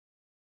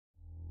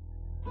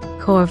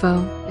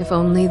Corvo, if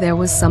only there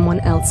was someone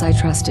else I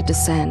trusted to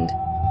send,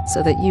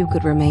 so that you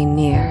could remain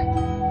near.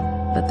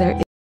 But there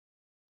is...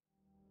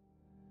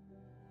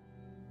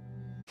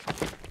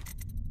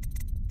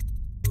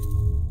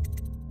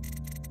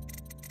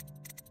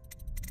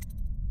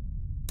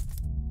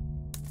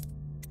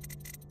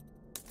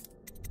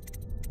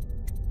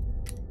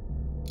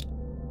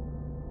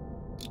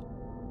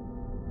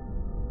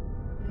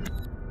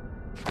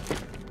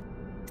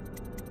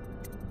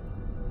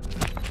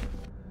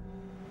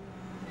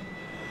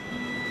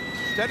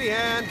 Steady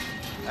hand.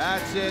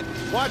 That's it.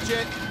 Watch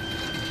it.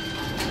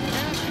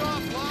 Cast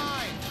off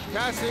line.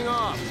 Casting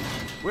off.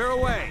 We're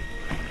away.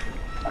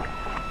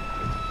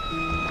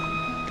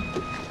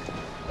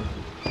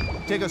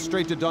 Take us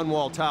straight to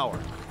Dunwall Tower.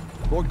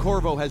 Lord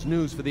Corvo has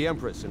news for the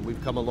Empress, and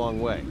we've come a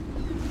long way.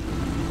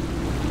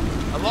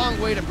 A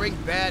long way to bring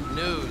bad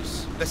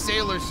news. The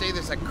sailors say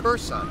there's a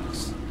curse on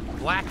us.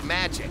 Black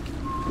magic.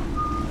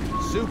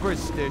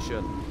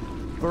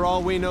 Superstition. For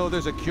all we know,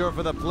 there's a cure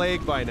for the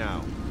plague by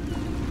now.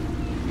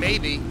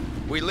 Maybe.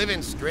 We live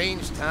in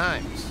strange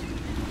times.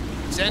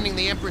 Sending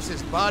the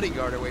Empress's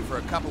bodyguard away for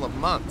a couple of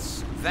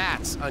months,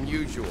 that's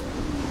unusual.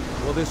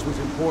 Well, this was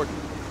important.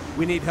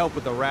 We need help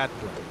with the rat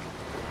plague.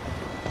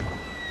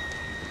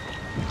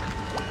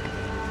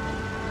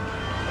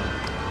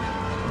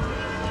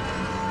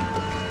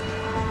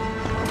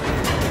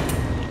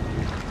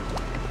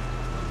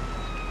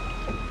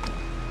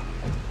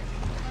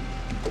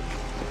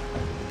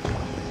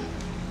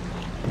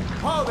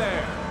 Ho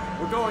there!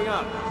 We're going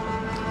up.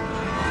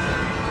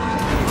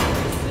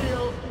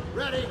 Sealed.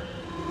 Ready.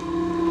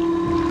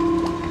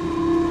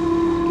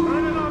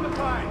 Turning on the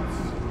pipes.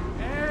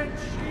 And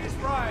she's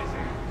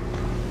rising.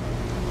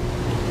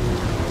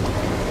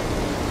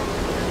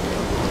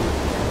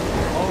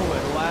 Oh,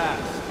 at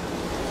last.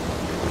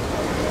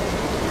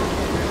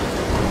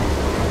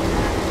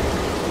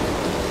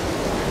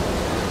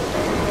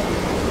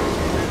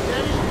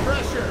 Steady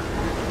pressure.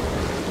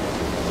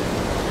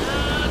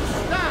 And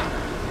stop.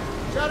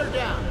 Shut her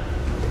down.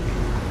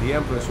 The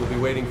Empress will be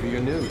waiting for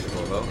your news,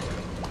 Corvo.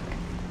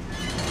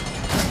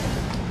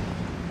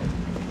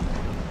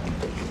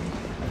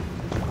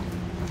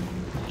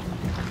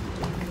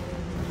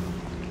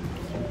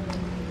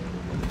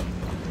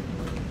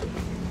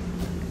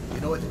 You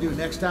know what to do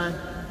next time?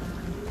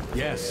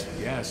 Yes,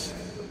 yes.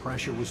 The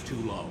pressure was too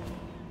low.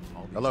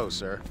 Hello,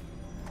 sir.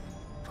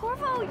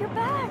 Corvo, you're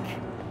back!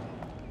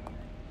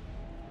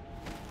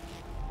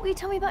 Will you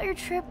tell me about your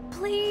trip,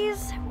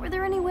 please? Were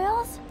there any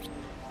whales?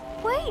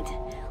 Wait!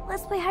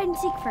 Let's play hide and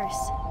seek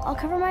first. I'll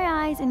cover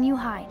my eyes and you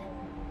hide.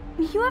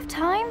 You have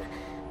time?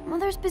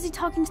 Mother's busy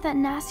talking to that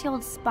nasty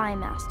old spy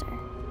master.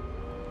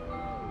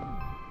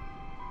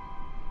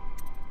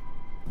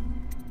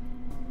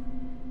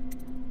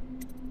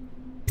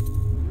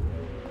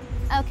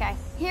 Okay,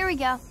 here we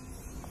go.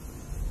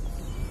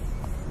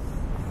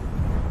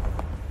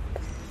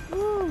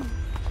 Woo.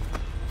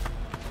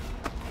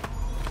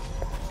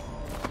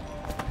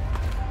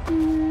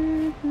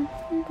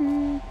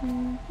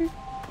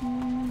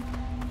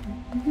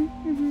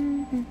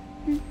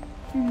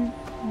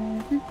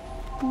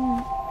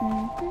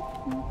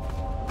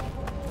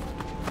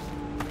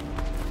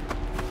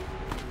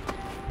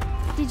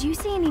 Did you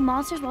see any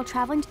monsters while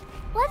traveling?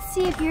 Let's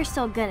see if you're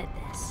still good at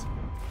this.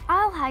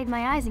 I'll hide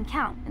my eyes and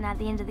count, and at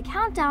the end of the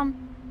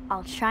countdown,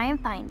 I'll try and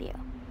find you.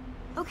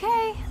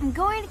 Okay, I'm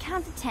going to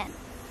count to 10.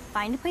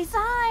 Find a place to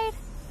hide.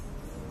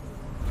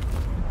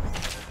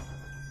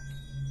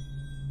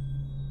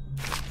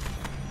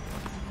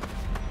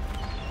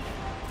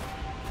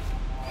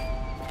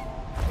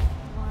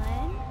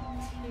 One,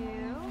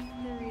 two,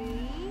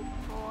 three,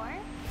 4,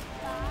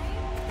 5,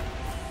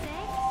 6.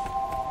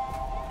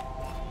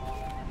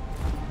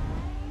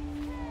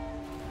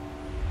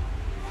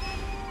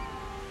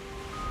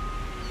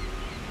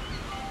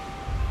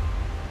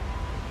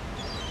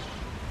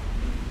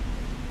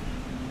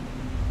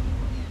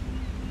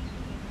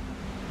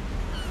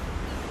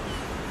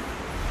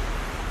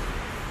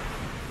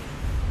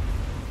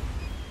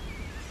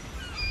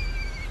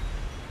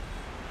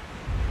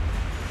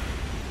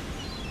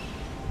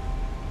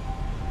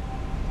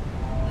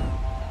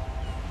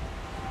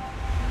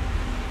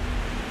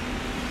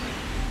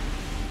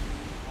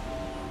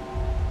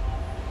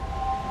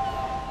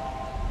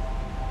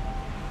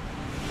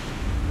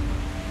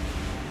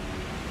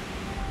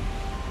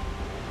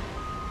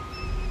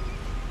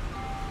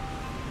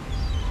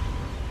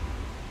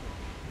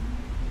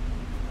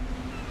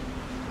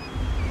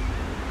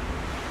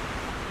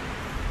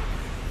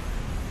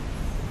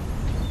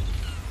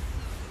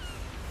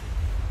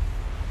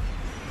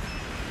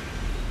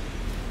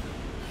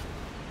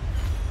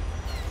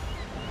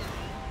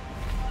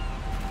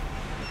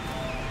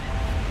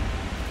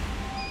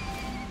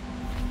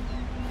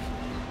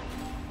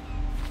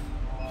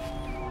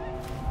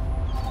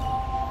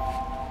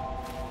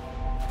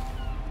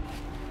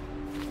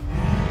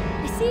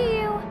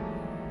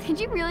 Did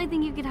you really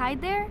think you could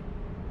hide there?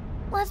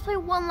 Let's play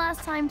one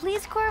last time,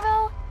 please,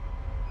 Corvo?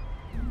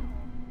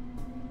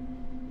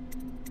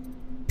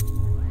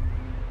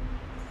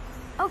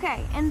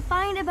 Okay, and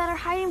find a better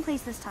hiding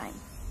place this time.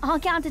 I'll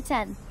count to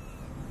 10.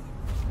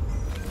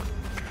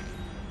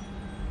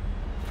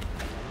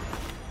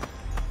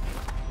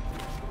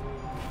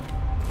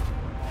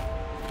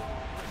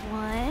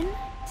 One,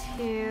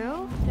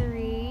 2,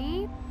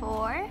 3,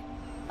 4,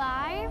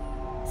 5,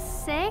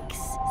 6,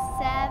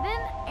 7,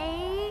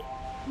 8,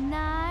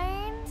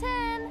 9,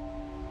 10.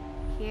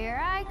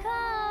 Here I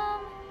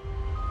come.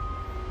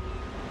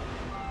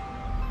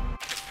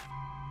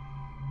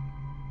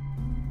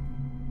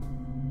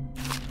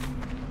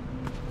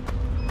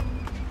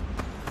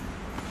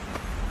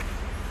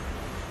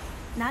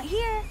 Not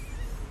here.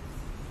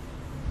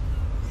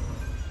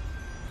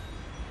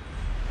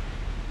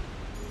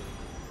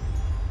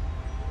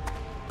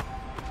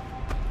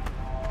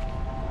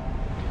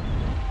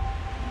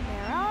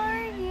 Where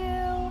are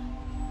you?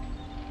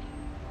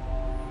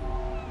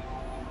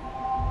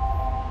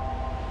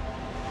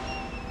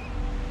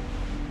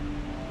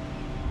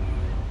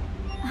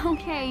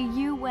 Okay,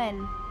 you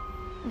win.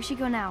 We should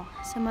go now,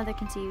 so Mother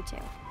can see you too.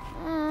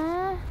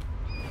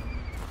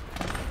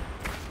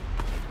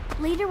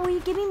 Later, will you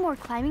give me more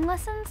climbing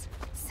lessons?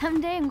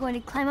 Someday I'm going to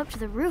climb up to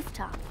the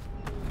rooftop.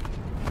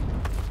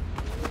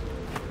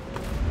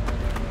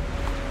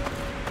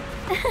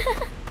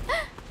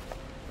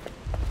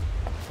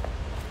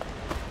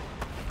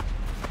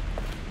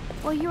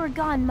 While you were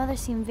gone, Mother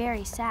seemed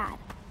very sad.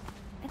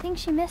 I think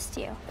she missed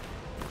you.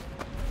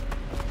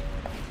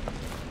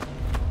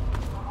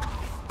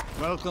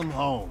 Welcome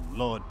home,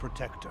 Lord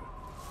Protector.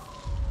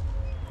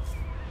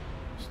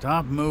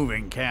 Stop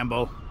moving,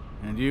 Campbell.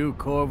 And you,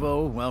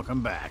 Corvo,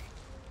 welcome back.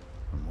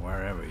 From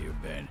wherever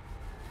you've been.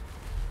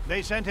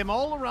 They sent him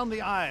all around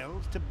the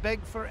Isles to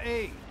beg for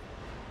aid.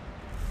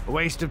 A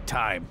waste of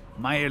time.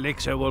 My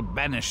elixir will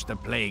banish the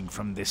plague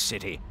from this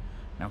city.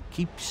 Now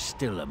keep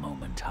still a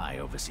moment, High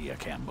Overseer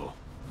Campbell.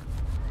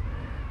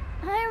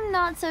 I'm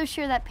not so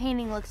sure that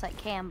painting looks like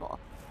Campbell.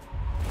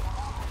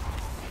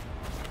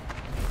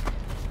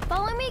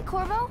 Follow me,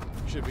 Corvo.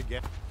 Should we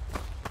get?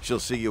 She'll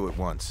see you at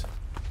once.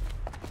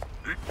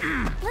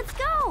 Let's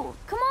go!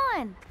 Come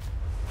on!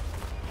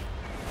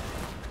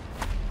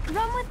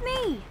 Run with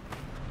me!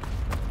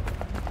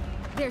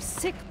 They're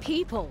sick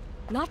people,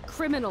 not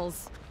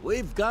criminals.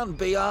 We've gone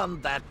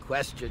beyond that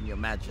question, Your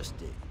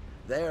Majesty.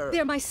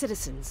 They're my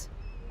citizens,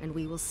 and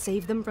we will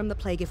save them from the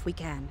plague if we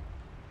can.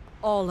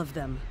 All of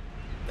them.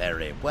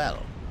 Very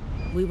well.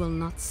 We will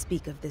not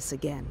speak of this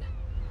again.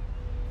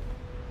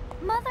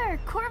 Mother,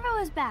 Corvo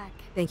is back.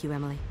 Thank you,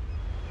 Emily.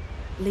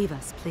 Leave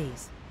us,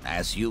 please.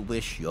 As you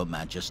wish, Your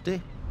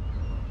Majesty.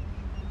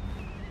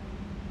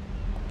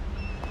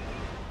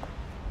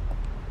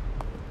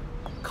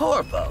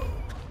 Corvo.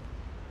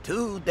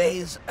 2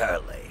 days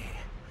early.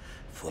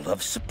 Full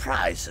of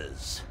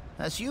surprises,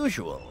 as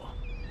usual.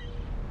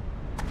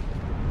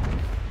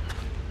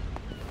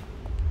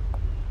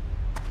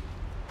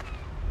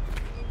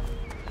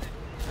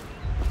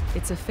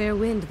 It's a fair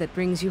wind that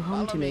brings you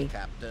home Follow to me.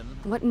 Captain.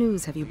 What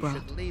news have you We brought?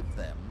 should leave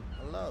them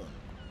alone.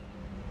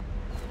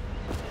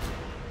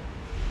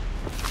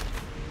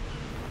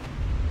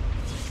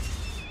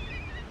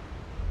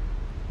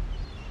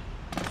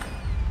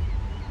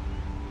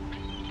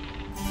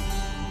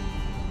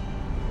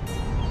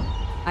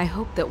 I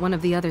hoped that one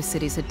of the other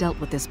cities had dealt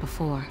with this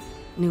before,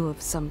 knew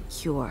of some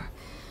cure.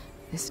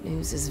 This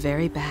news is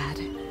very bad.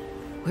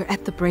 We're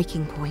at the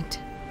breaking point.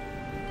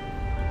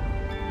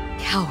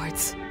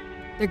 Cowards.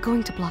 They're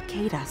going to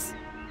blockade us.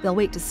 They'll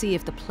wait to see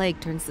if the plague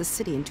turns the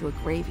city into a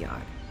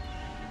graveyard.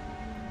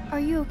 Are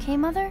you okay,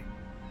 Mother?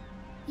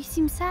 You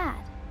seem sad.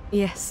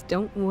 Yes,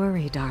 don't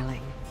worry,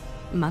 darling.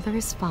 Mother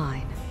is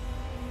fine.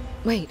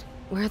 Wait,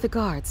 where are the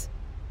guards?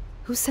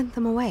 Who sent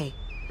them away?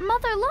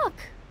 Mother, look!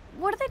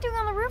 What are they doing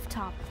on the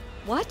rooftop?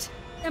 What?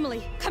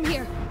 Emily, come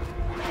here!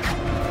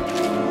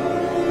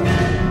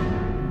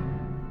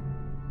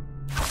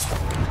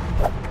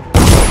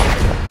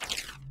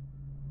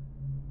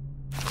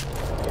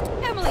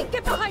 Emily,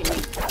 get behind me!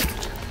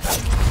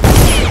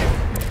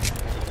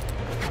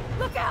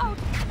 Look out!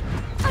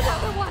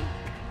 Another one!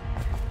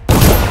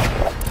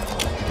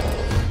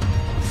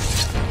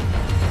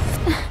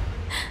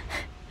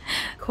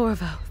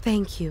 Corvo,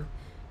 thank you.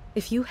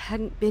 If you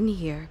hadn't been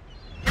here...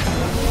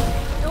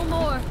 No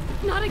more!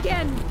 Not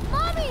again!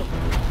 Mommy!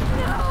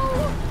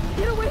 No!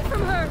 Get away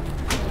from her!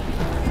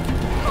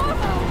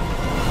 Corvo!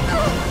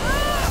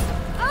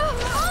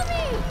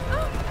 Mommy!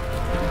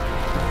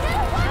 Get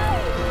away!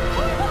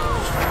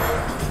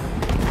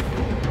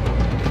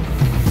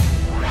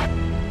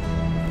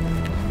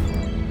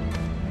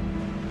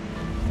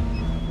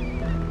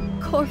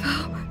 Corvo,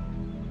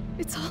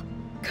 it's all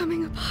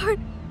coming apart.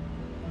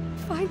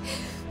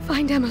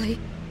 Find Emily.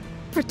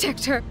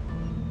 Protect her.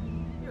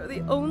 You're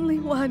the only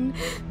one.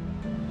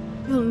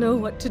 You'll know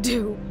what to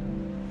do.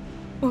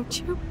 Won't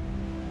you?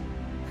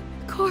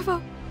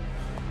 Corvo.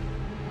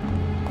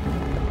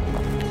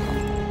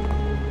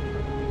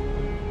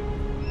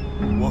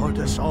 Ward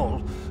us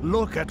all.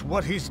 Look at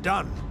what he's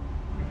done.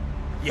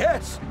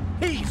 Yes,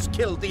 he's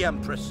killed the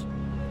Empress.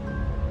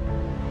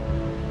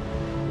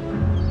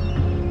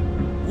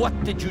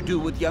 What did you do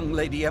with young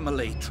Lady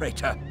Emily,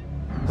 traitor?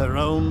 Her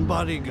own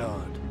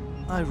bodyguard.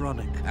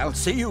 Ironic. I'll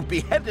see you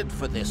beheaded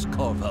for this,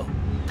 Corvo.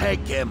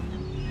 Take him.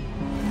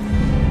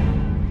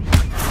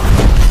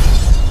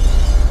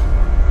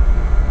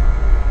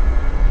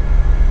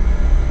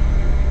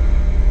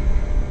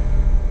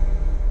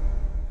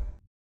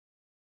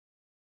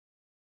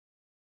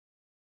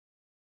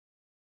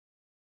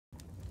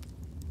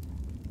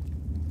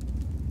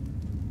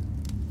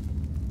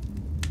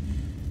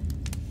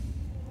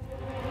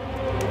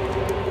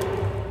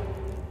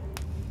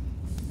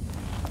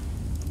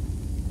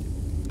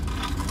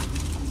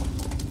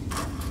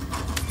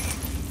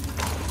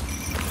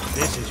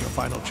 This is your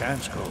final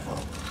chance, Corvo.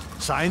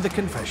 Sign the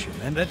confession,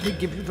 and let me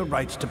give you the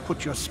rights to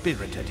put your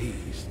spirit at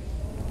ease.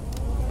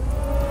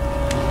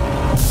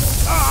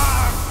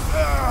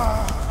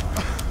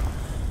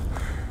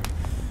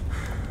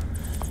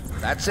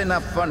 That's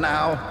enough for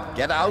now.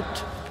 Get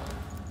out.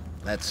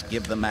 Let's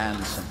give the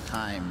man some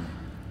time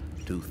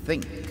to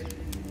think.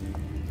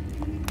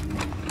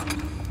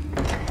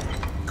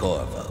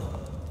 Corvo,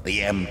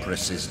 the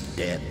Empress is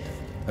dead.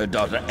 Her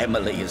daughter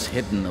Emily is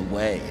hidden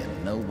away,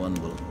 and no one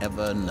will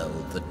ever know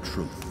the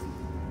truth.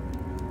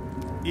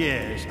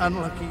 Yes,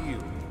 unlucky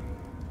you.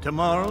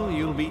 Tomorrow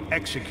you'll be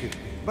executed,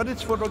 but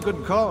it's for a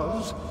good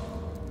cause.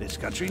 This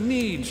country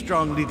needs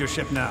strong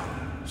leadership now,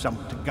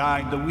 someone to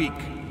guide the weak.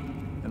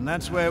 And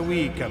that's where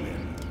we come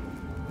in.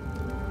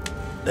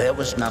 There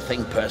was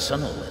nothing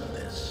personal in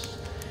this,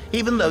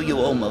 even though you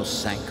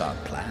almost sank our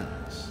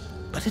plans.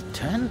 But it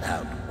turned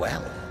out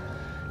well.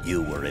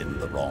 You were in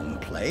the wrong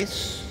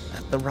place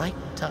at the right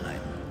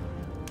time,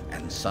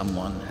 and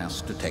someone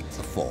has to take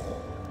the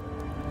fall.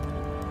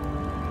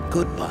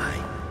 Goodbye,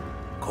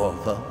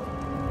 Corvo.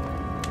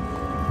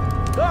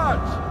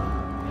 Guards!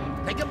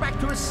 Take him back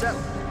to his cell.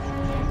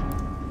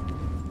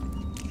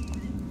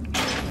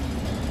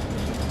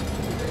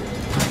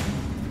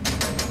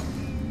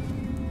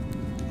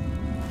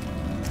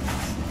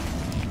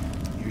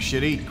 You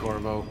should eat,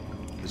 Corvo.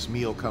 This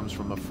meal comes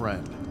from a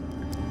friend.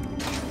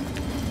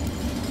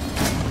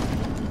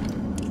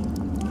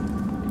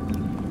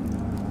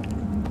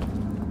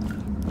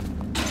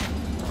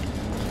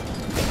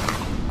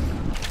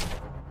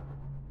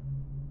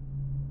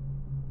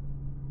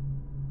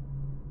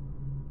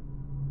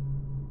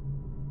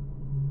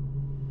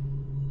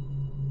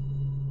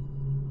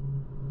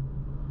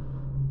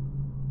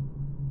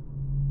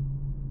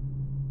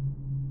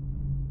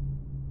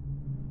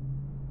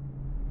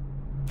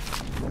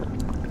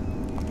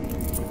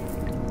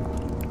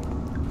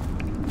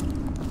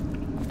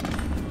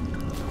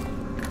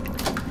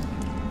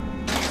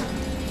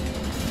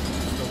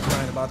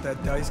 About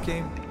that dice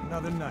game?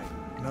 Another night,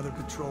 another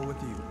patrol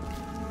with you.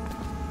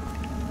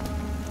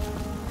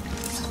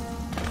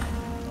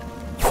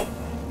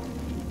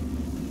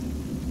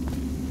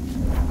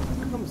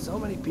 How come so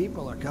many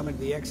people are coming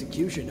to the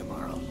execution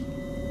tomorrow?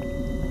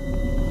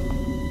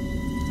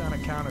 It's on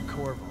account of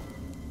Corvo,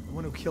 the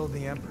one who killed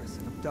the Empress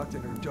and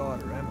abducted her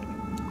daughter, Emily.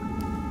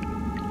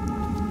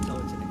 So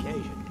it's an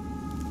occasion.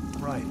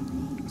 Right.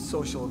 A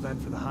social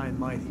event for the high and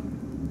mighty.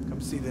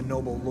 Come see the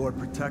noble Lord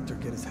Protector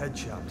get his head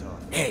chopped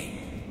off. Hey,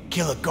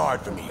 kill a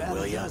guard for me,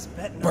 will ya?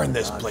 Burn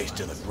this place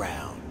to the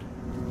ground.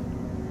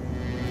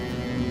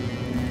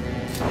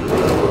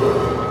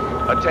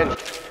 Attention.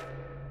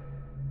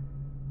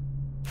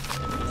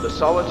 The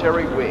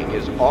solitary wing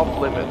is off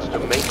limits to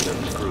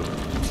maintenance crews,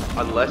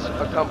 unless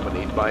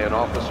accompanied by an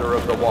officer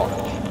of the watch.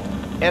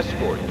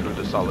 Escort through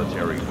the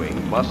solitary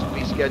wing must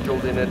be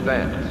scheduled in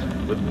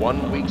advance, with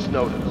 1 week's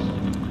notice.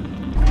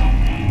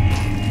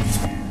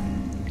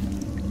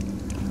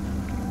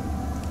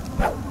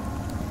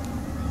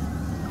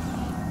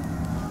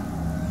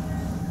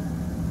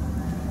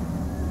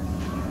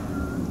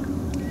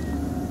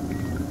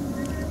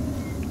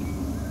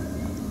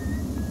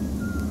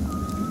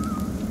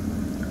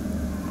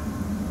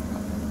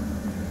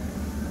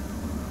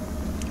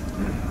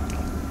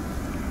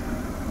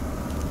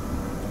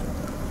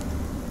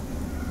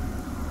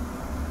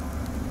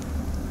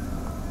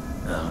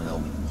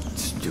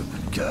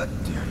 Stupid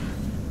goddamn.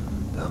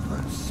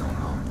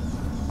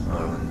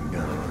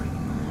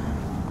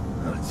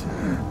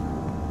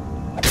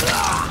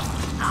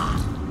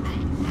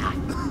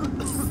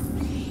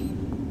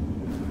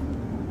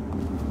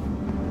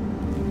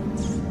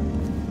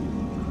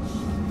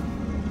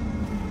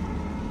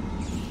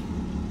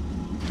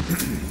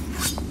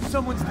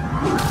 Someone's...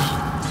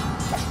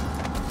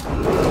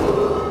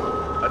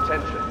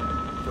 Attention.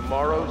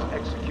 Tomorrow's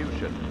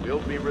execution will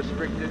be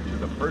restricted to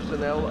the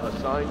personnel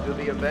assigned to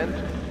the event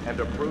and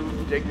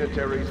approved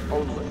dignitaries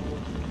only.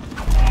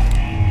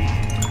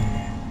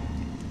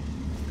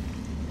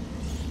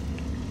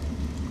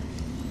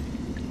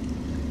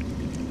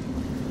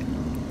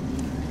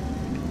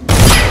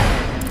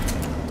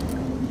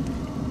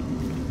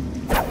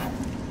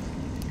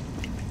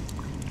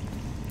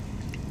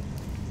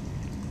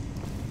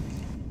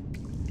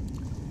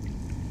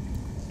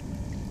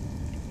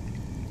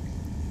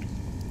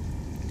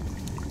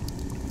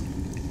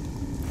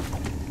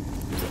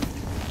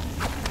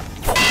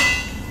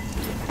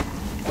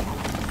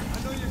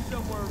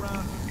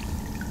 around here.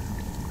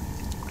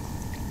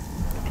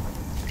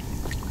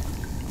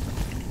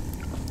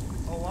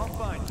 Oh, I'll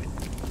find you.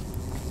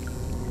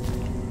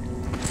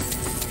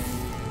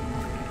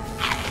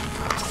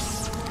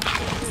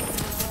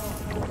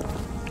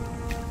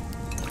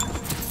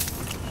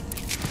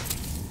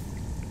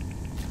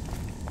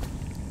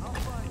 I'll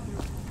find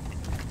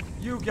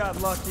you. You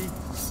got lucky.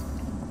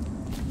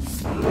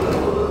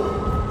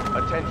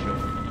 Attention.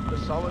 The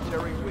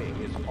solitary wing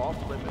is off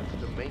limits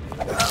to maintenance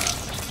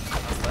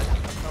unless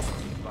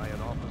accompanied by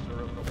an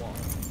officer of the watch.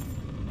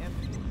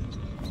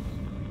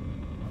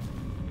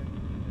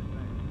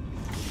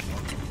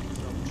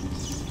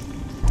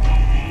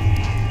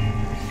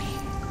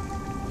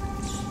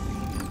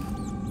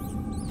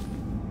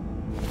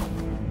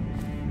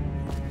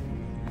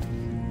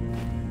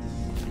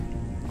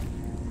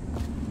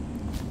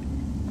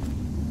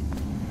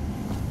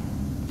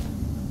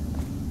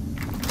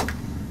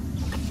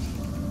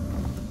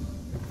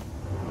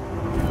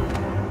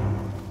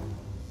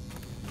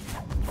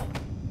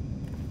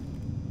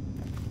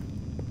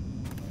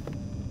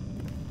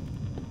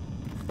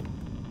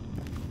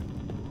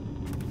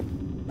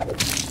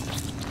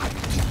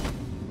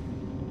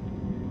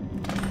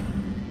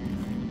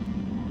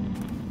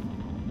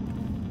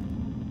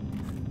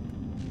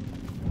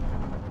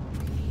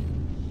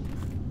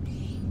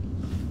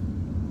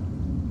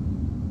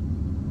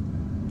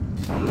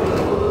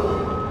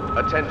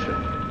 Attention.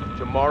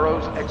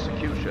 Tomorrow's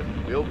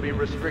execution will be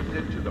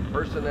restricted to the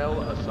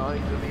personnel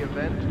assigned to the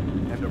event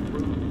and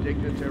approved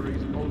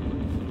dignitaries only.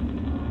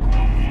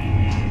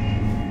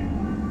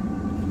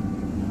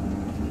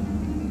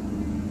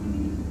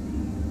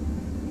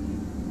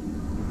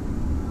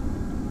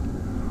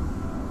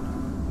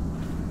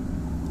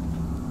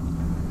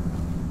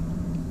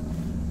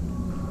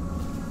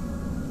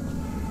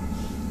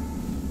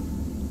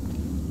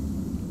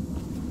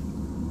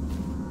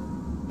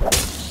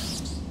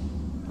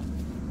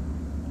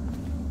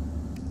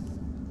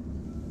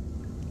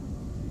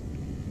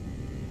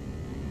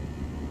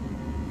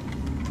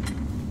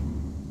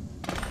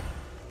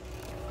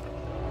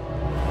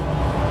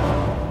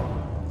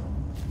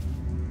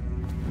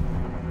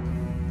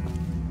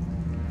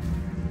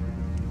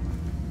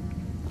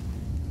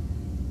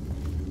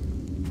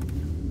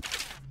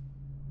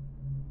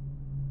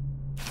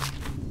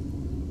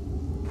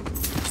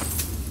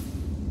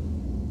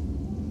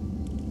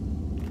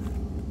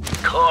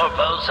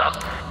 Corvo's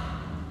up.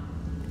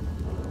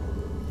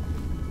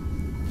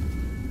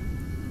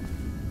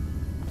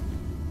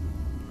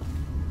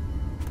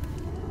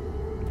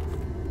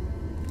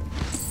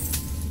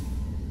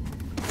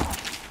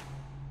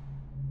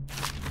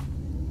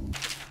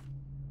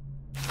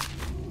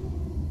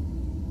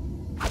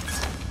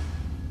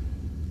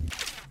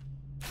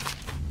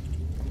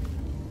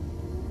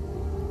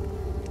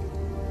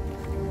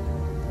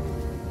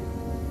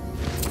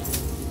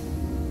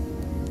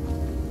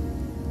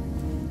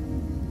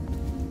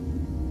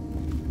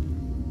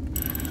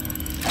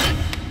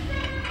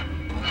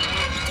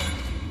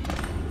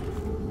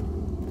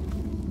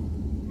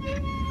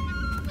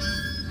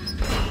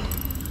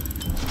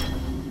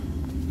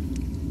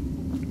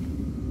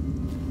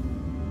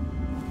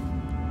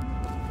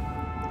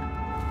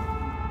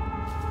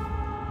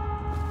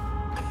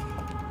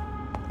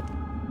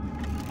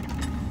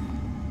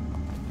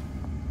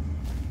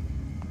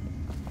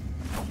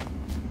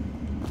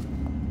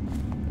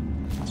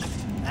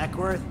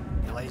 Ackworth,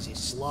 you lazy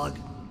slug.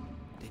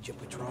 Did you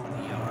patrol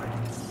the yard?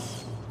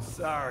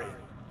 Sorry,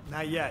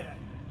 not yet.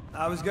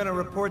 I was gonna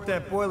report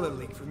that boiler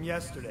leak from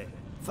yesterday.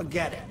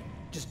 Forget it.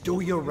 Just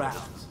do your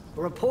rounds.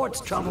 A report's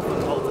trouble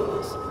for both of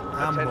us.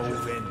 I'm Attention.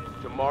 moving.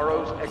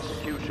 Tomorrow's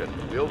execution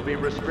will be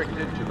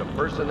restricted to the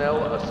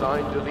personnel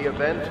assigned to the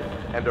event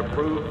and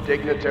approved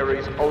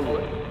dignitaries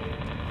only.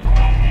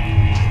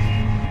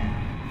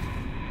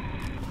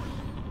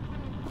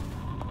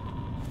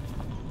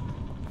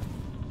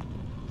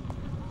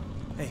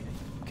 Hey,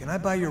 can I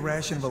buy your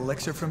ration of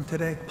elixir from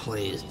today?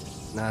 Please,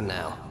 not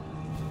now.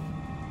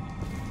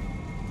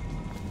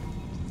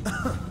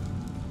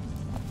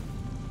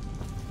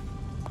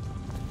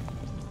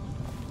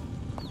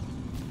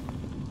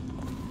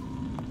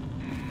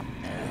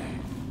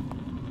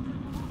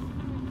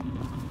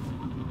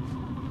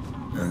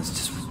 It's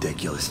just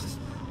ridiculous.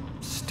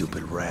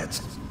 Stupid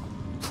rats.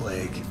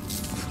 Plague.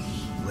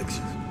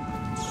 Elixir.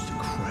 Bunch of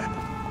crap.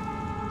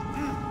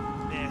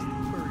 Nasty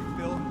furry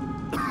Bill.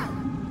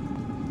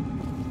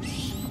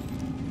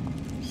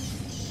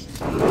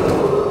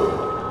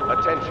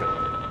 Attention.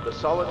 The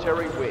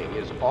solitary wing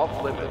is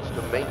off limits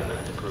to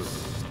maintenance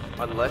crews,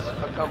 unless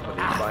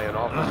accompanied by an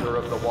officer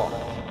of the watch.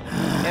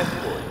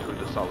 Escort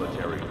through the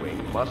solitary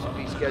wing must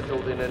be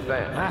scheduled in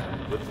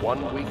advance, with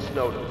 1 week's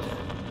notice.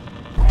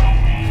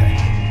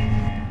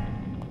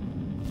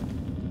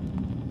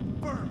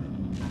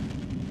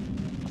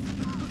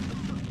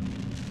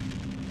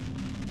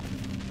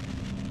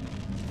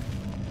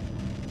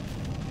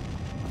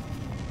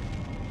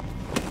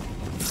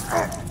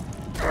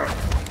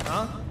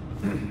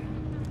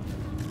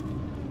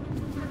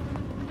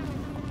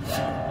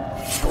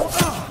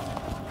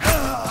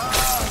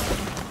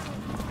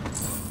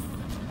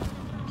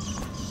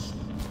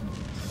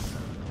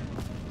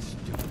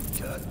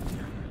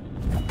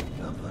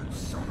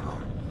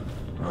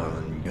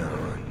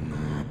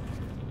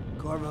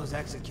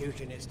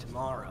 execution is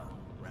tomorrow,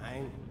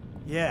 right?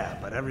 Yeah,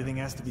 but everything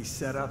has to be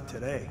set up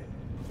today.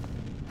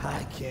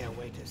 I can't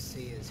wait to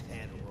see his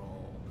head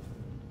roll.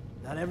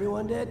 Not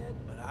everyone did,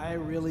 but I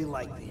really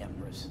like the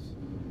Empress.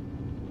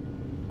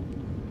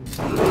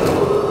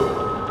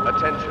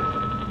 Attention.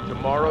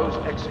 Tomorrow's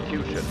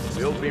execution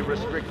will be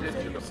restricted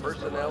to the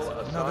personnel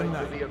assigned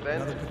to the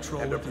event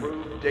and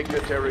approved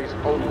dignitaries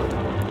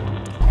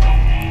only.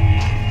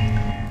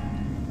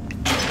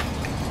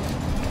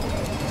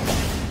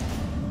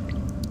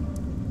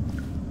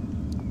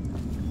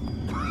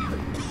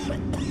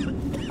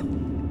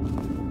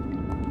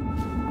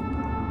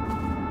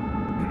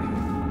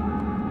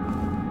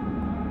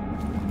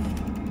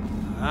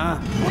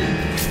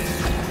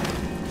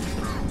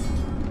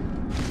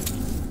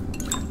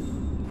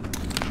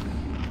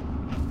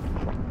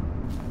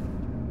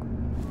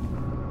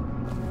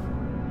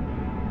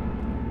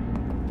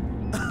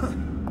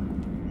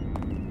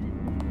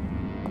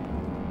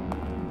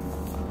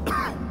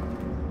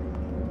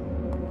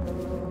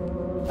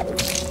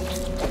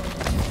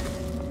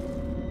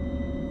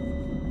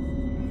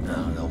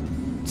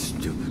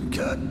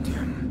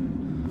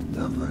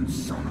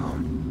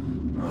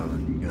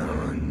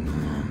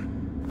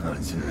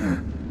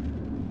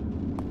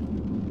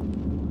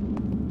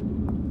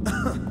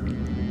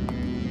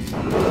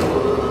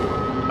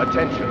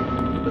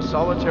 Attention, the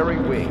solitary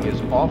wing is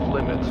off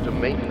limits to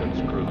maintenance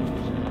crews,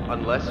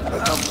 unless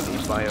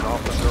accompanied by an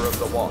officer of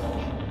the watch.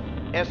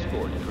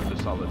 Escort through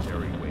the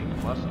solitary wing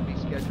must be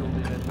scheduled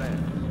in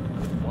advance,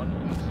 with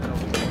 1 piece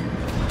notice.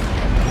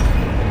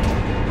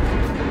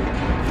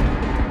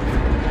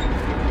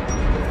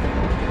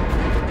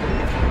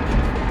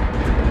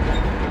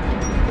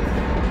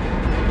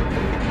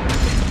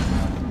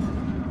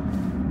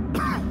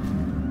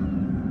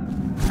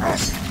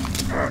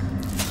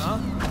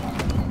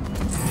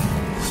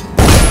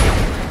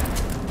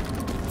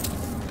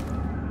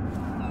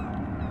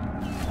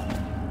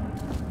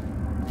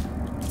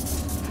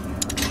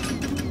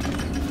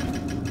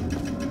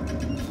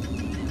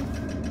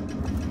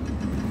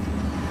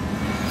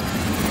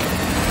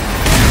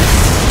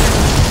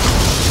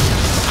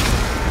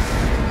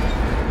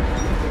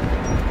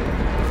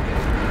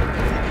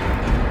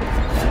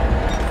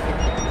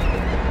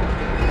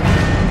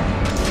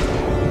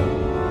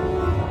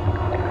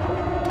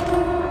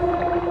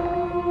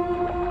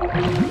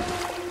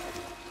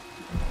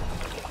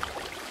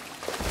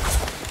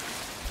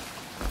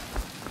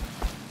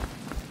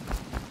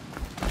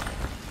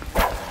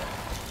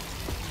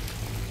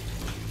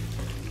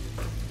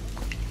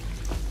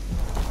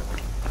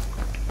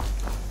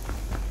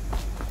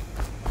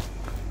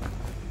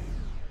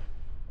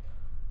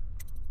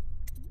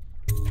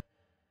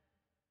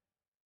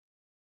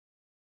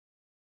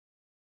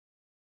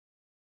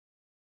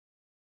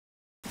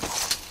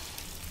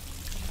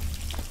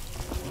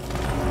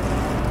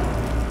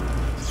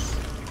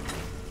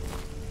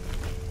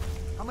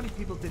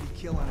 People did he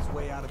kill on his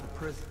way out of the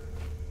prison?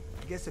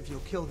 I guess if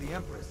you'll kill the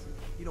Empress,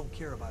 you don't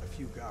care about a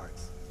few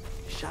guards.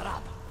 Shut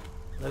up.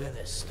 Look at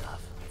this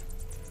stuff.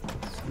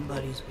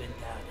 Somebody's been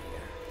down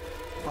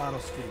here.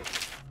 Bottle Street.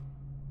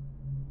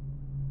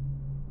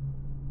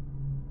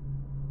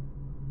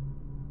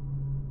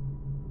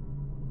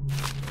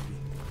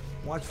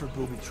 Watch for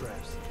booby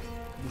traps.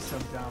 There'll be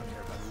some down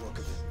here by the look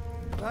of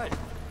it. Good.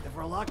 If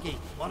we're lucky,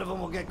 one of them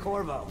will get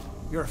Corvo.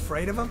 You're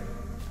afraid of him?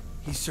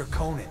 He's Sir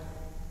Conan.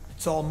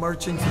 It's all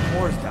merchants and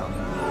whores down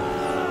there.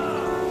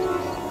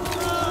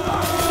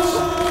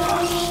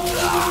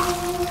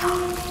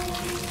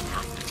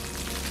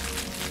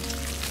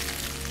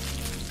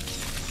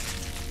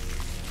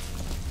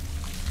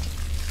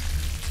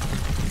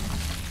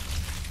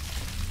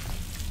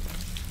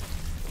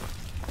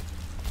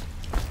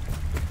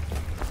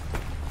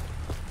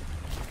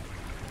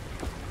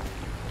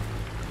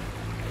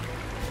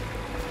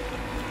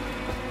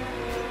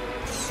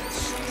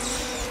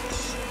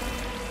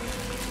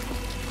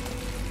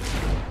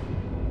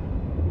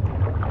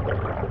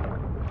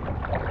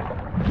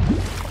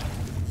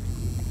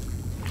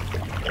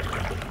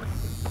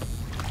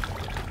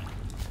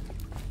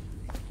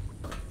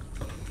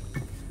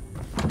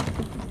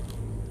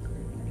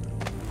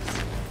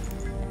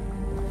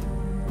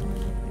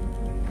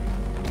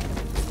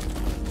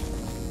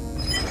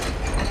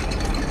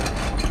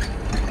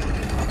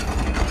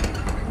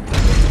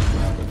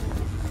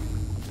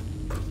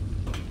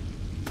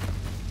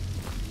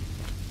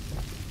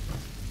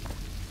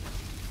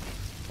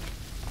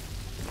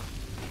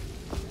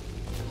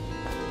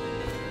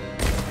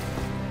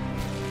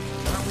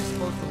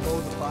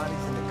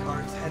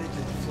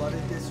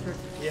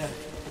 Yeah,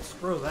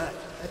 screw that.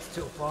 That's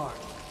too far.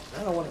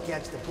 I don't want to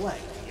catch the plague,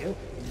 do you?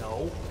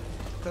 No.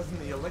 Doesn't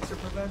the elixir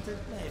prevent it?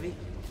 Maybe.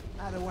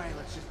 Either way,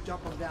 let's just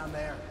jump them down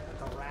there.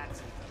 Let the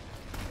rats eat them.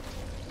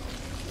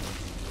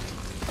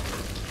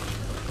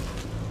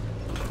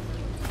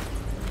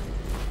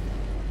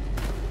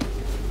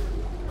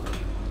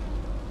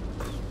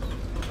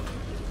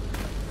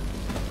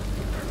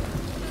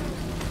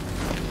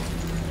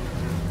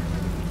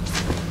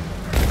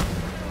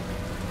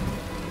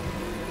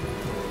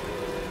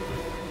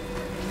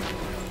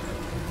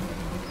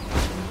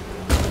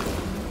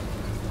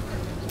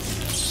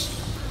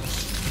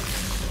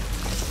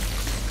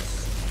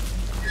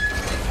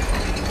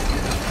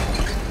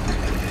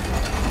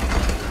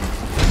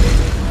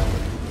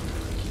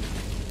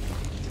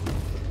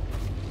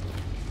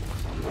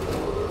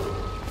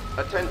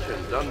 Attention,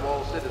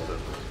 Dunwall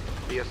citizens.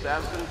 The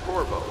assassin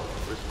Corvo,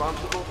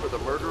 responsible for the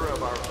murder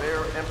of our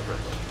fair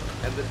Empress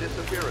and the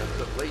disappearance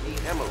of Lady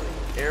Emily,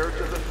 heir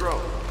to the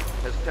throne,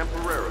 has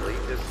temporarily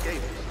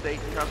escaped state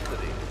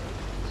custody.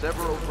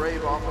 Several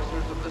brave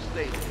officers of the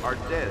state are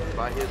dead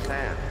by his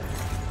hand.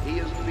 He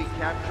is to be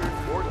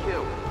captured or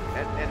killed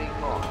at any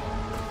cost.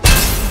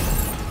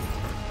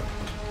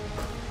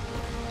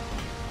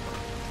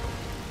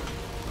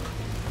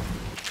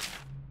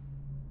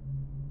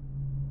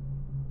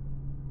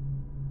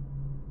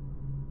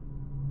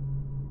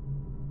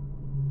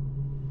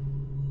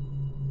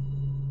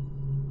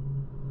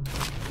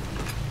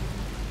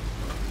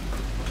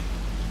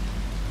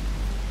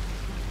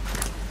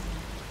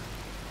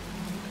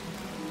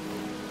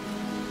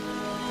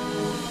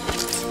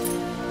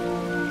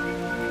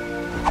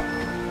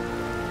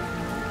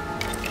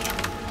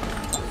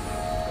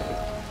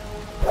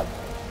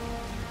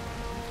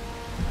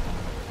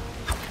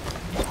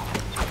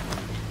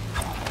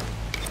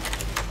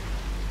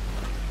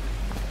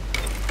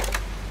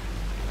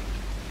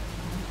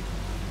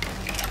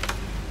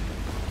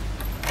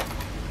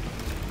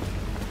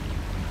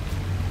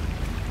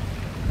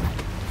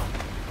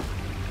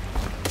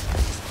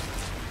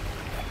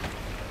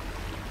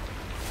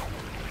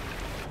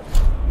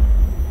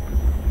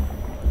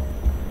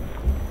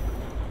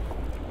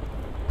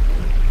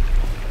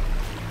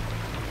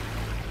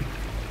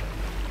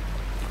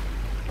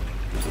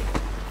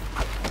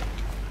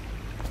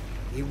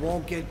 He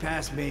won't get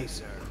past me,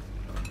 sir.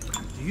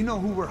 Do you know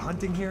who we're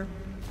hunting here?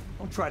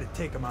 Don't try to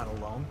take him out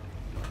alone.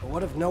 But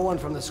what if no one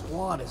from the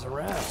squad is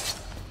around?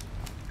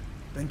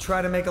 Then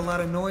try to make a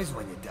lot of noise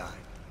when you die.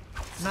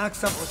 Knock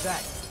something with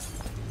that.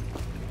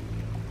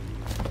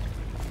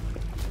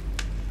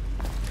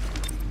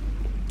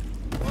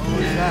 What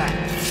was that?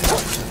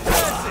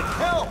 That's it!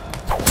 Help!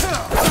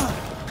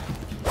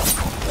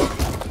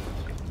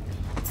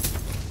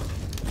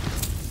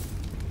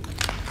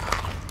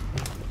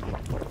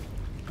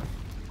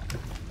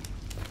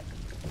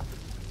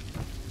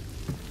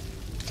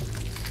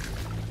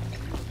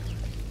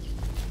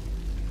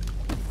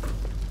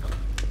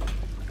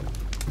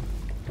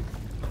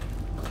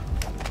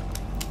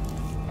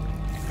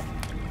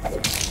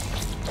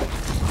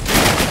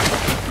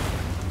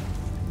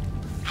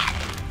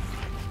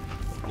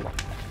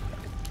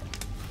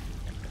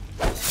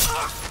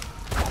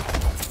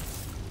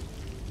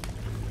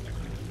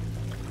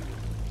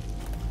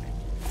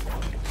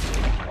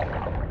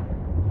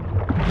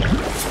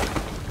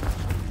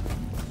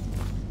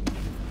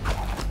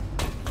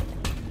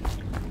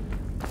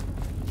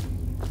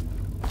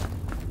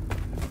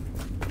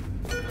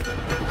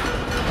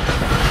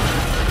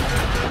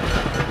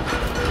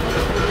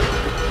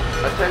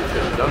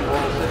 Attention,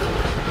 Dunwall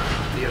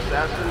citizens. The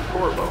assassin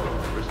Corvo,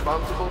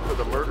 responsible for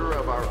the murder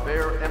of our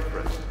fair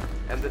Empress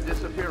and the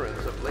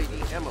disappearance of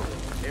Lady Emily,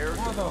 heir to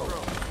the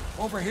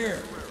throne. Over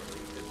here.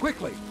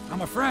 Quickly,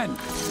 I'm a friend.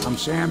 I'm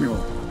Samuel.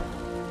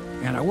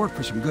 And I work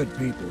for some good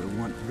people who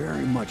want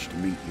very much to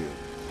meet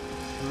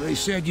you. They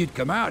said you'd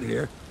come out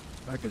here.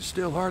 I could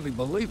still hardly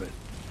believe it.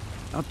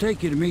 I'll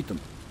take you to meet them.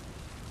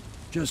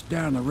 Just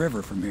down the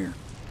river from here.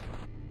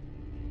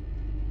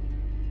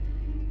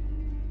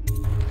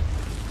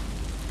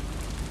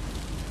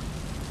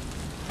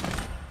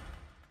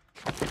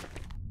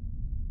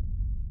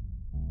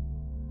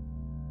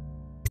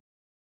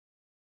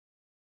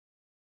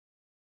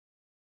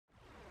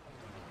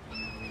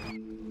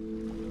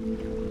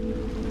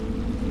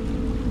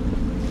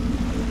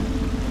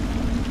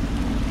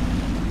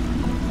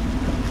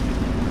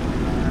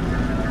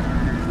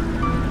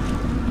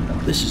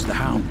 This is the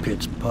Hound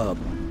Pit's pub,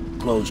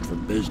 closed for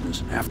business.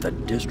 Half the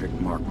district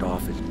marked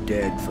off as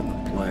dead from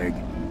the plague.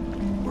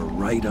 We're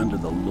right under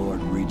the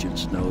Lord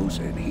Regent's nose,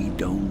 and he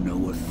don't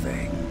know a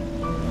thing.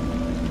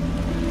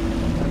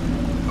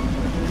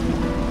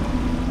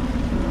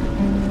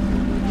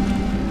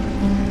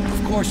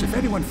 Of course, if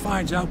anyone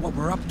finds out what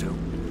we're up to,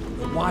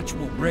 the Watch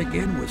will break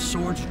in with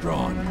swords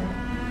drawn.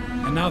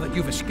 And now that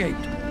you've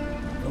escaped,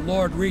 the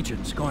Lord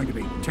Regent's going to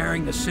be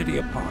tearing the city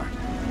apart.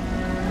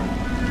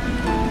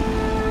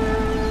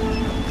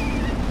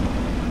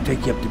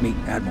 Take you up to meet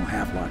Admiral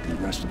Havelock and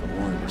the rest of the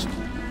Loyalists.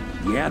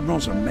 The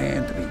Admiral's a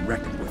man to be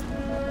reckoned with.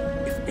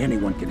 If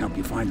anyone can help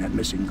you find that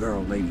missing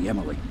girl, Lady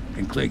Emily,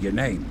 and clear your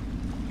name,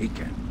 he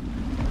can.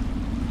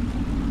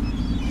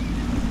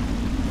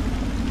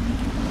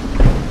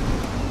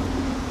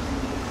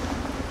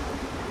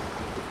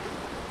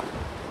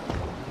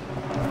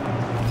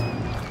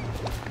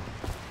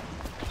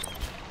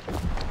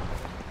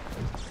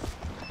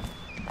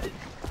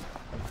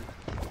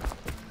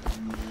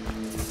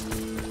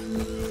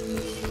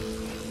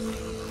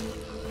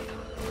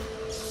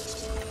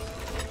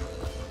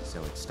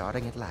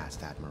 Starting at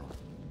last, Admiral.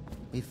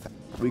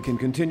 We can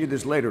continue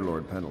this later,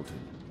 Lord Pendleton.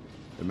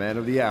 The man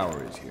of the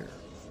hour is here.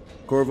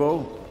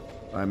 Corvo,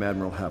 I'm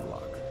Admiral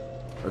Havelock.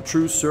 A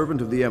true servant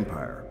of the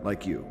Empire,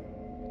 like you.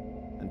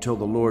 Until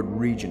the Lord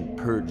Regent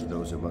purged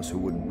those of us who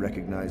wouldn't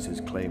recognize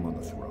his claim on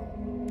the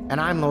throne.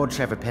 And I'm Lord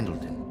Trevor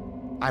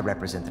Pendleton. I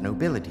represent the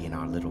nobility in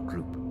our little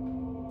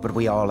group. but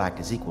we all act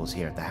as equals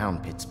here at the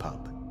Hound Pits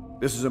pub.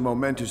 This is a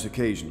momentous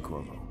occasion,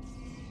 Corvo.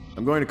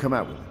 I'm going to come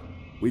out with it.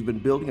 We've been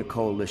building a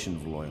coalition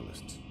of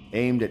loyalists,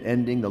 aimed at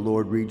ending the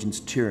Lord Regent's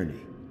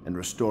tyranny and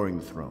restoring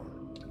the throne.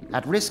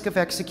 At risk of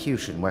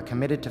execution, we're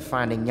committed to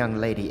finding young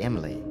Lady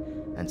Emily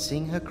and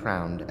seeing her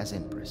crowned as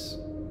Empress.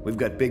 We've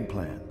got big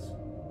plans,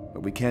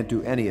 but we can't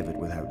do any of it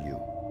without you.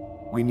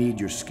 We need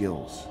your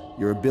skills,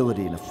 your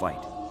ability in a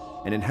fight,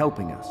 and in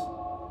helping us,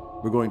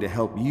 we're going to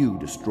help you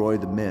destroy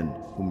the men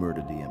who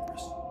murdered the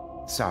Empress.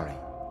 Sorry,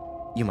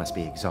 you must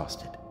be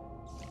exhausted.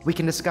 We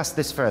can discuss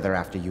this further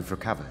after you've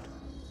recovered.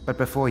 But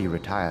before you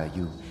retire,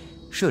 you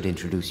should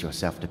introduce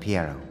yourself to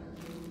Piero.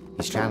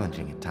 He's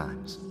challenging at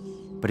times,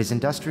 but his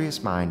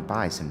industrious mind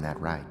buys him that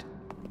right.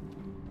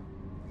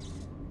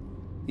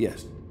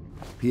 Yes,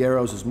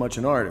 Piero's as much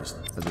an artist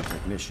as a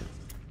technician.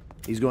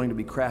 He's going to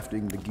be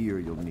crafting the gear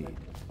you'll need.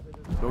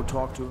 Go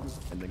talk to him,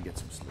 and then get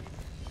some sleep.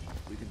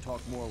 We can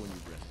talk more when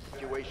you're ready.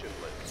 Situation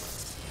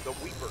list. The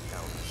Weeper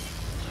Count.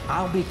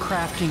 I'll be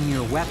crafting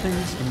your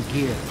weapons and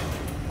gear.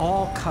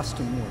 All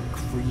custom work.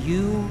 For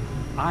you,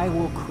 I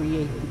will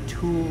create the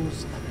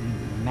tools of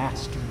a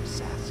master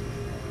assassin.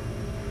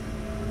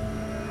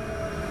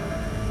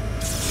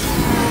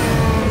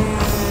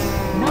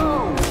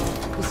 No!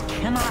 This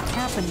cannot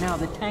happen now.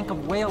 The tank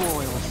of whale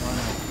oil is run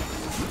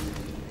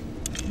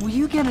out. Will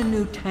you get a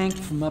new tank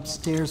from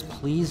upstairs,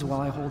 please,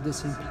 while I hold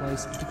this in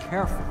place? Be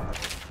careful.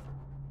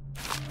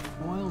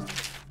 Oil's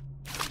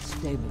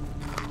stable.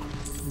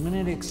 When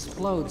it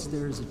explodes,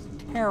 there's a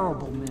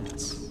terrible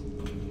mess.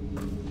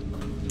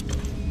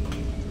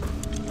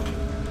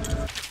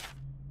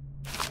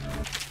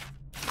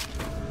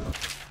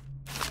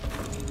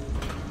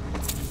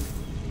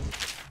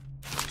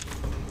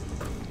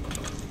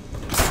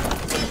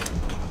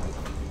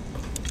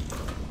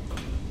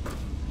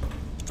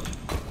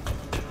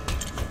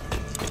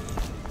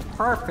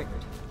 Perfect.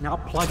 Now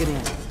plug it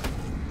in.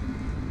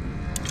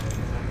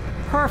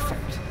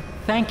 Perfect.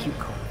 Thank you,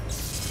 Cole.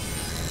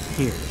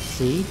 Here,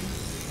 see?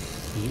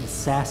 The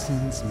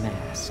assassin's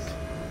mask.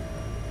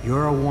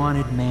 You're a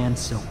wanted man,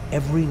 so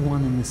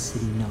everyone in the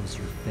city knows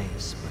your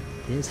face, but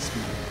this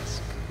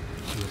mask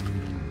will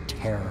mean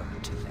terror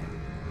to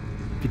them.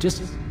 If you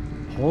just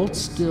hold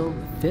still,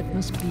 the fit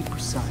must be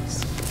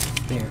precise.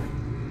 There.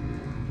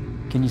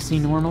 Can you see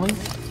normally?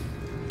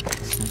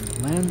 Send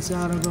the lens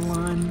out of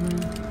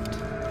alignment.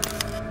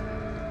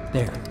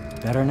 There.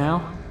 Better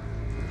now?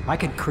 I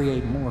could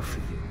create more for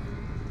you.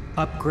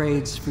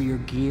 Upgrades for your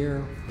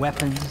gear,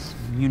 weapons,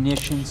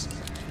 munitions.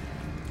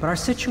 But our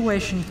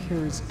situation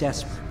here is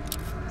desperate.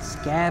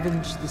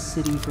 Scavenge the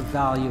city for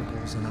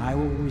valuables, and I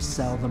will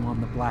resell them on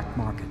the black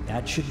market.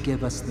 That should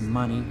give us the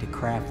money to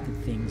craft the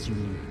things you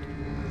need.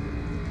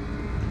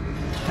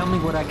 Tell me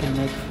what I can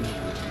make for you.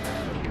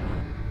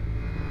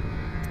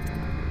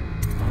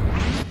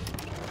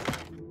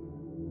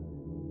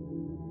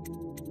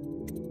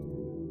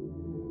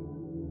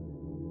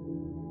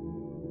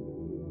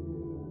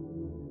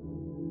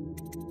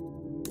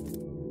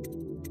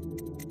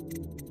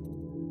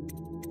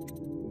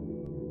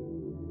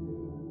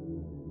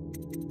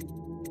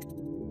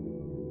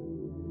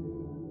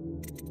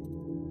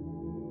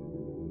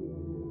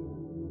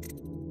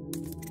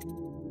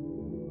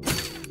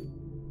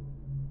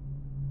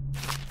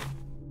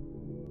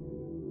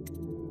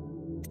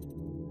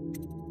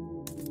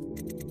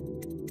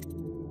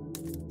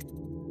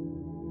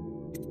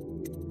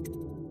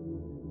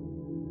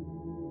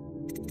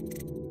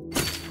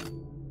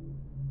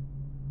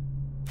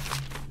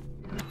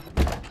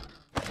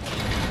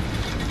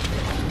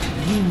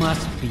 You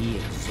must be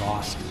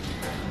exhausted.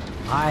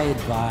 I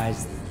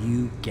advise that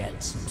you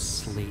get some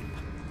sleep.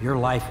 Your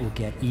life will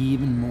get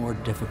even more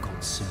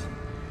difficult soon.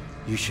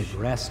 You should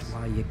rest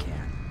while you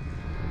can.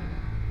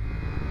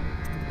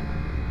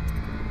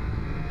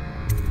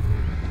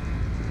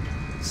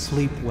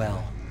 Sleep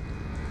well.